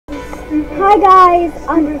Hi guys.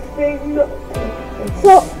 I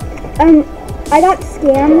got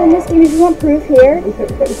scammed in this game. If you want proof here,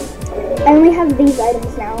 I only have these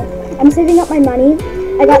items now. I'm saving up my money.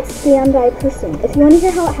 I got scammed by a person. If you want to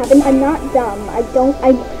hear how it happened, I'm not dumb. I've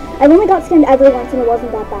only got scammed every once and it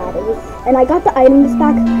wasn't that bad. And I got the items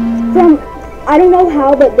back from, I don't know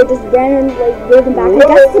how, but they just randomly gave them back. I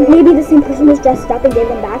guess maybe the same person was dressed up and gave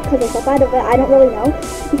them back because I felt bad of it. I don't really know.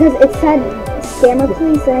 Because it said scammer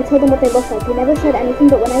police and I told them what they looked like. They never said anything,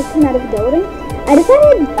 but when I came out of the building, I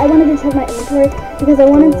decided I wanted to check my inventory because I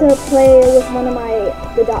wanted to play with one of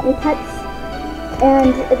the Adopt Me pets.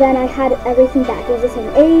 And then I had everything back. It was the same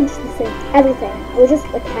age, the same everything. It was just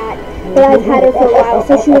a cat, but I've had her for a while,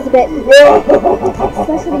 so she was a bit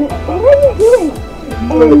special to me. What are you doing?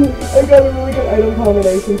 And I got a really good item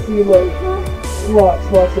combination. See, look.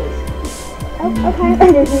 Watch this. Oh, okay.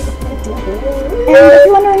 And if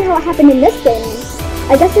you're wondering how it happened in this game,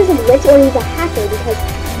 I guess there's a glitch or he's a hacker because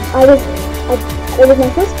it was my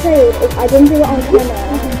first trade. I didn't do it on camera.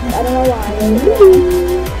 I don't know why.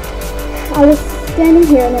 I was standing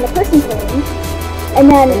here and then a person came and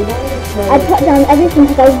then I put down everything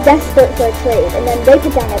because I was desperate for a trade and then they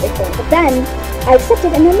put down everything. But then I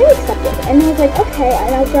accepted and then they accepted and I was like, okay,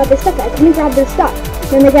 and I grabbed their stuff. I couldn't grab their stuff.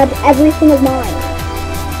 And then they grabbed everything of mine.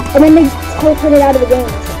 And then they teleported out of the game or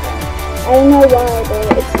something. I don't know why,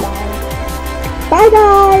 but it's fine. Bye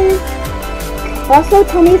guys! Also,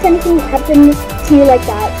 tell me if anything happened to you like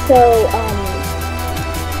that. So, I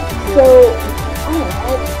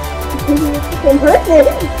don't know. In person.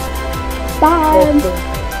 Bye.